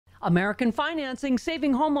American Financing,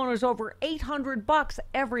 saving homeowners over $800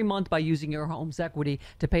 every month by using your home's equity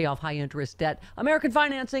to pay off high-interest debt. American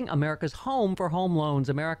Financing, America's home for home loans.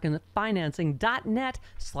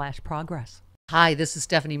 AmericanFinancing.net/progress. Hi, this is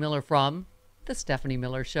Stephanie Miller from The Stephanie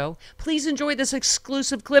Miller Show. Please enjoy this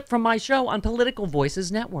exclusive clip from my show on Political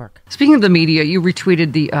Voices Network. Speaking of the media, you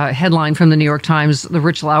retweeted the headline from the New York Times, the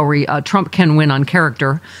Rich Lowry, Trump can win on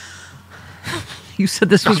character. You said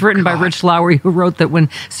this was written by Rich Lowry, who wrote that when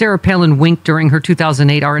Sarah Palin winked during her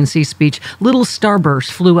 2008 RNC speech, little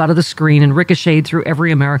starbursts flew out of the screen and ricocheted through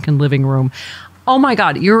every American living room. Oh my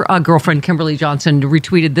God, your girlfriend, Kimberly Johnson,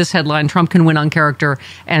 retweeted this headline, Trump can win on character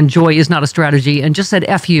and joy is not a strategy, and just said,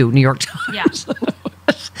 F you, New York Times.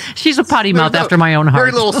 Yeah. She's a potty mouth after my own heart.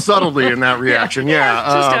 Very little subtlety in that reaction, yeah.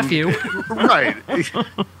 Just F you. Right.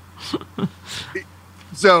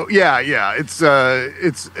 So it's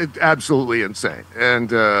absolutely insane,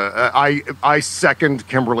 and I second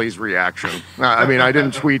Kimberly's reaction. I mean, I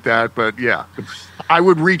didn't tweet that, but yeah, I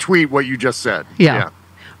would retweet what you just said. Yeah.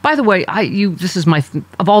 By the way, this is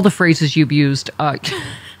of all the phrases you've used.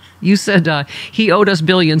 You said he owed us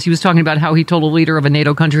billions. He was talking about how he told a leader of a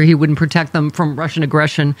NATO country he wouldn't protect them from Russian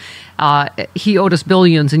aggression. He owed us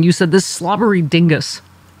billions, and you said this slobbery dingus.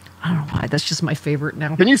 I don't know why. That's just my favorite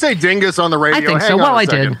now. Can you say dingus on the radio? I think so. Well, I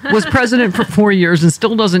did. Was president for 4 years and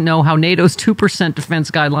still doesn't know how NATO's 2%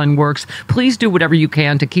 defense guideline works. Please do whatever you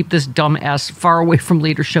can to keep this dumb ass far away from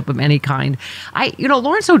leadership of any kind.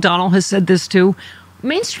 Lawrence O'Donnell has said this too.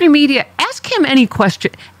 Mainstream media, ask him any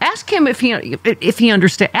question. Ask him if he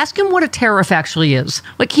understands. Ask him what a tariff actually is.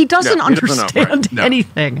 Like, he doesn't understand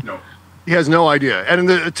anything. No. He has no idea. And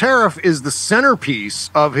the tariff is the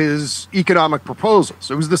centerpiece of his economic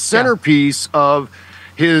proposals. It was the centerpiece of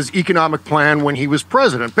his economic plan when he was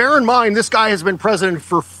president. Bear in mind, this guy has been president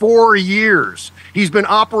for 4 years. He's been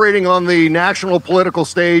operating on the national political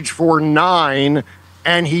stage for 9,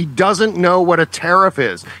 and he doesn't know what a tariff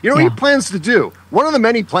is. You know what he plans to do? One of the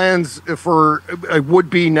many plans for a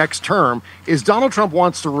would-be next term is Donald Trump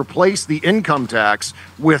wants to replace the income tax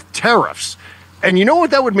with tariffs. And you know what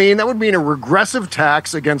that would mean? That would mean a regressive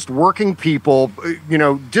tax against working people,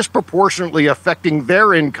 disproportionately affecting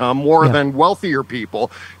their income more than wealthier people.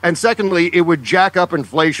 And secondly, it would jack up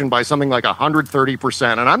inflation by something like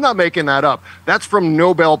 130%. And I'm not making that up. That's from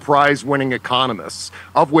Nobel Prize winning economists,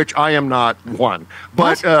 of which I am not one.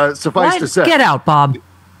 But suffice to say. Get out, Bob.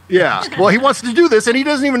 Yeah, well, he wants to do this, and he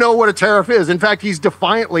doesn't even know what a tariff is. In fact, he's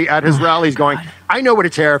defiantly at his rallies going, I know what a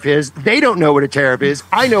tariff is. They don't know what a tariff is.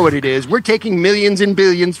 I know what it is. We're taking millions and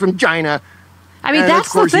billions from China. I mean,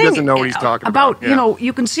 that's the thing. He doesn't know what he's talking about.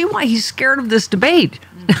 You can see why he's scared of this debate.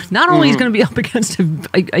 Not only is he going to be up against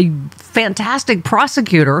a fantastic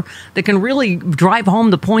prosecutor that can really drive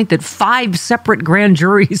home the point that 5 separate grand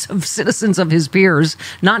juries of citizens of his peers,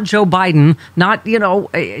 not Joe Biden, not,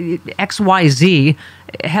 XYZ,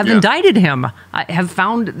 have indicted him, have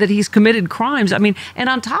found that he's committed crimes. I mean, and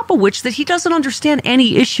on top of which, that he doesn't understand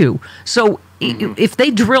any issue. So if they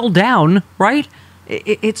drill down, right?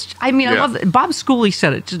 I love it. Bob Schooley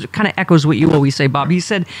said it. It kind of echoes what you always say, Bob. He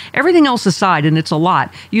said, everything else aside, and it's a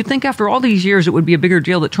lot, you'd think after all these years it would be a bigger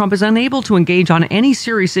deal that Trump is unable to engage on any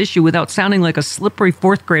serious issue without sounding like a slippery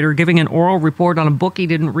fourth grader giving an oral report on a book he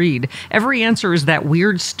didn't read. Every answer is that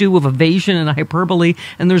weird stew of evasion and hyperbole,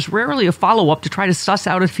 and there's rarely a follow-up to try to suss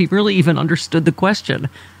out if he really even understood the question.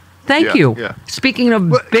 Thank you. Yeah. Speaking of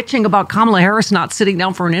bitching about Kamala Harris not sitting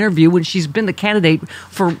down for an interview when she's been the candidate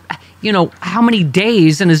for, how many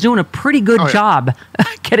days and is doing a pretty good job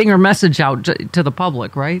getting her message out to the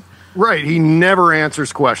public, right? Right. He never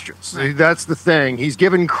answers questions. That's the thing. He's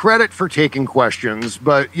given credit for taking questions,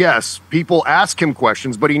 but yes, people ask him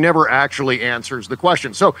questions, but he never actually answers the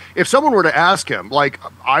question. So if someone were to ask him, like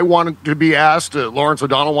I wanted to be asked, Lawrence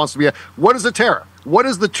O'Donnell wants to be asked, what is a tariff? What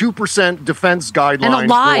is the 2% defense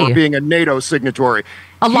guideline for being a NATO signatory?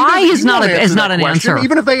 A lie is not an answer.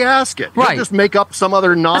 Even if they ask it. Right. He'll just make up some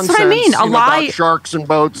other nonsense. That's what I mean. A lie about sharks and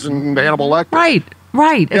boats and Hannibal Lecter.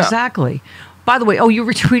 Right. Yeah. Exactly. By the way, you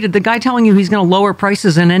retweeted the guy telling you he's going to lower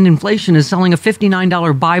prices and end inflation is selling a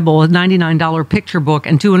 $59 Bible, a $99 picture book,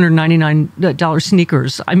 and $299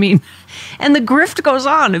 sneakers. I mean, and the grift goes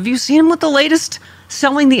on. Have you seen him with the latest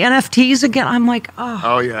selling the NFTs again? I'm like,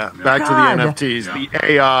 oh yeah, back to the NFTs, the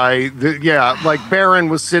AI. Like Barron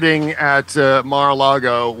was sitting at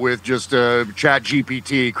Mar-a-Lago with just Chat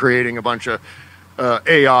GPT creating a bunch of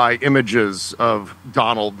AI images of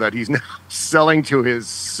Donald that he's now selling to his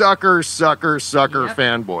sucker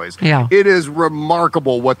fanboys. Yeah. It is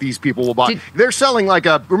remarkable what these people will buy. They're selling like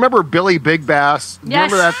remember Billy Big Bass?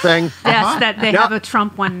 Yes. Remember that thing? Yes, that they have a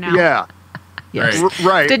Trump one now. Yeah. Yes.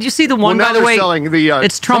 Right. Did you see the Well, one, now by the they're way? selling the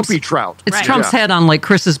It's Trump's Trumpy trout. It's Right. Trump's head on like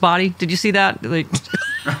Chris's body. Did you see that? Like,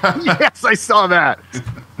 Yes, I saw that.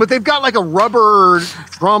 But they've got like a rubber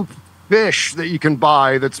Trump fish that you can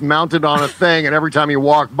buy that's mounted on a thing, and every time you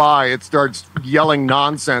walk by, it starts yelling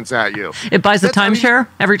nonsense at you. it buys the That's- I mean, timeshare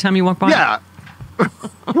every time you walk by. Yeah.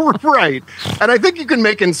 Right. And I think you can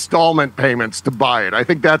make installment payments to buy it. I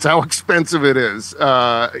think that's how expensive it is.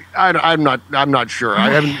 I'm not sure.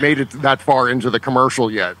 I haven't made it that far into the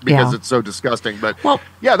commercial yet because Yeah. it's so disgusting. But Well-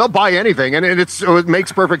 yeah, they'll buy anything. And so it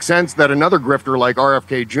makes perfect sense that another grifter like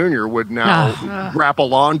RFK Jr. would now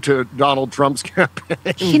grapple on to Donald Trump's campaign.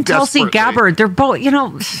 He and Tulsi desperately. Gabbard, they're both,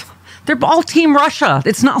 they're all Team Russia.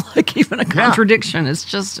 It's not like even a contradiction. It's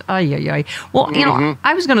just, ay, ay, ay. Well,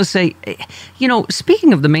 I was going to say,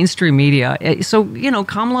 speaking of the mainstream media, so,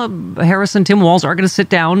 Kamala Harris and Tim Walz are going to sit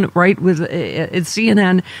down, right, with at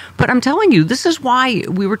CNN. But I'm telling you, this is why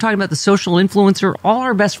we were talking about the social influencer. All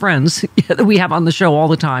our best friends that we have on the show all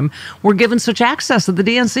the time were given such access to the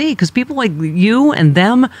DNC because people like you and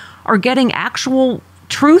them are getting actual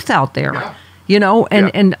truth out there. Yeah.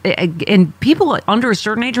 And people under a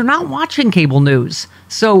certain age are not watching cable news.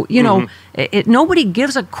 So, nobody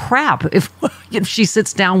gives a crap if she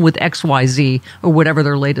sits down with XYZ or whatever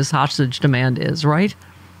their latest hostage demand is, right?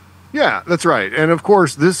 Yeah, that's right. And of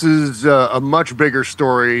course, this is a much bigger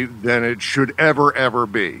story than it should ever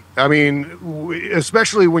be. I mean,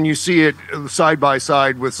 especially when you see it side by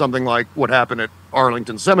side with something like what happened at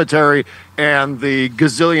Arlington Cemetery and the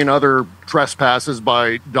gazillion other trespasses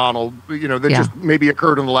by Donald, that just maybe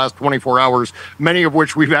occurred in the last 24 hours, many of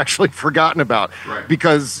which we've actually forgotten about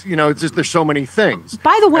because, it's just there's so many things.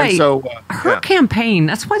 By the way, And so, her campaign,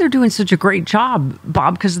 that's why they're doing such a great job,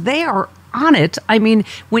 Bob, because they are on it. I mean,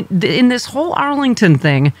 in this whole Arlington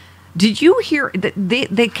thing, did you hear that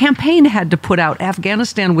the campaign had to put out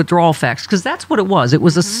Afghanistan withdrawal facts? Because that's what it was. It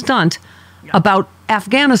was a stunt about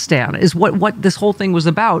Afghanistan is what this whole thing was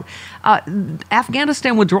about.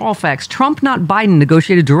 Afghanistan withdrawal facts. Trump, not Biden,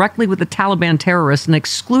 negotiated directly with the Taliban terrorists and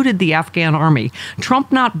excluded the Afghan army.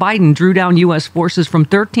 Trump, not Biden, drew down U.S. forces from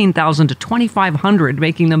 13,000 to 2,500,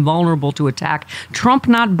 making them vulnerable to attack. Trump,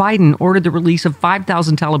 not Biden, ordered the release of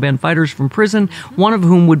 5,000 Taliban fighters from prison, one of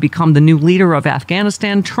whom would become the new leader of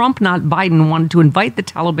Afghanistan. Trump, not Biden, wanted to invite the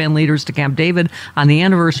Taliban leaders to Camp David on the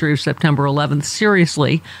anniversary of September 11th.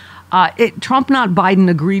 Seriously. Trump, not Biden,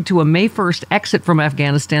 agreed to a May 1st exit from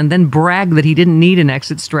Afghanistan, then bragged that he didn't need an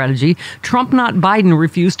exit strategy. Trump, not Biden,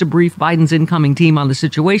 refused to brief Biden's incoming team on the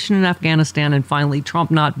situation in Afghanistan. And finally, Trump,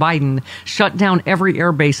 not Biden, shut down every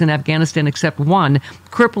airbase in Afghanistan except one,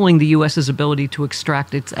 crippling the U.S.'s ability to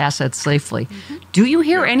extract its assets safely. Do you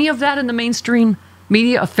hear any of that in the mainstream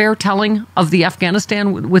media, a fair telling of the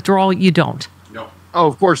Afghanistan withdrawal? You don't. Oh,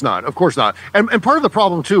 of course not. Of course not. And part of the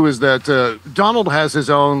problem, too, is that Donald has his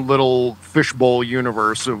own little fishbowl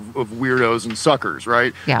universe of weirdos and suckers,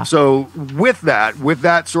 right? Yeah. So with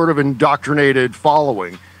that sort of indoctrinated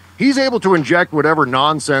following, he's able to inject whatever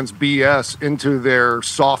nonsense BS into their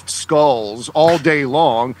soft skulls all day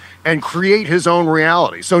long and create his own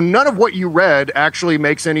reality. So none of what you read actually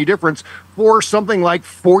makes any difference for something like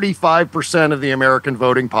 45% of the American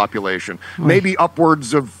voting population, maybe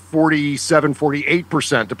upwards of 47,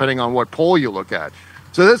 48%, depending on what poll you look at.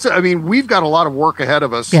 So we've got a lot of work ahead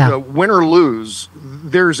of us. Yeah. Win or lose,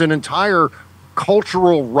 there's an entire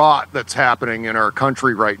cultural rot that's happening in our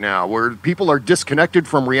country right now where people are disconnected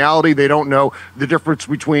from reality. They don't know the difference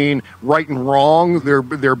between right and wrong. Their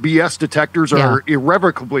BS detectors are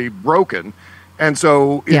irrevocably broken. And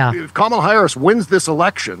so if Kamala Harris wins this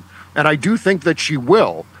election, and I do think that she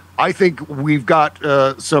will, I think we've got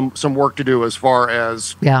some work to do as far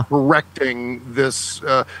as correcting this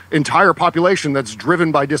entire population that's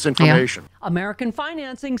driven by disinformation. American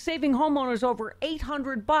Financing, saving homeowners over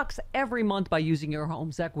 $800 every month by using your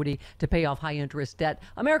home's equity to pay off high-interest debt.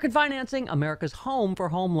 American Financing, America's home for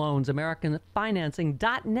home loans.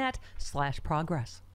 AmericanFinancing.net/progress.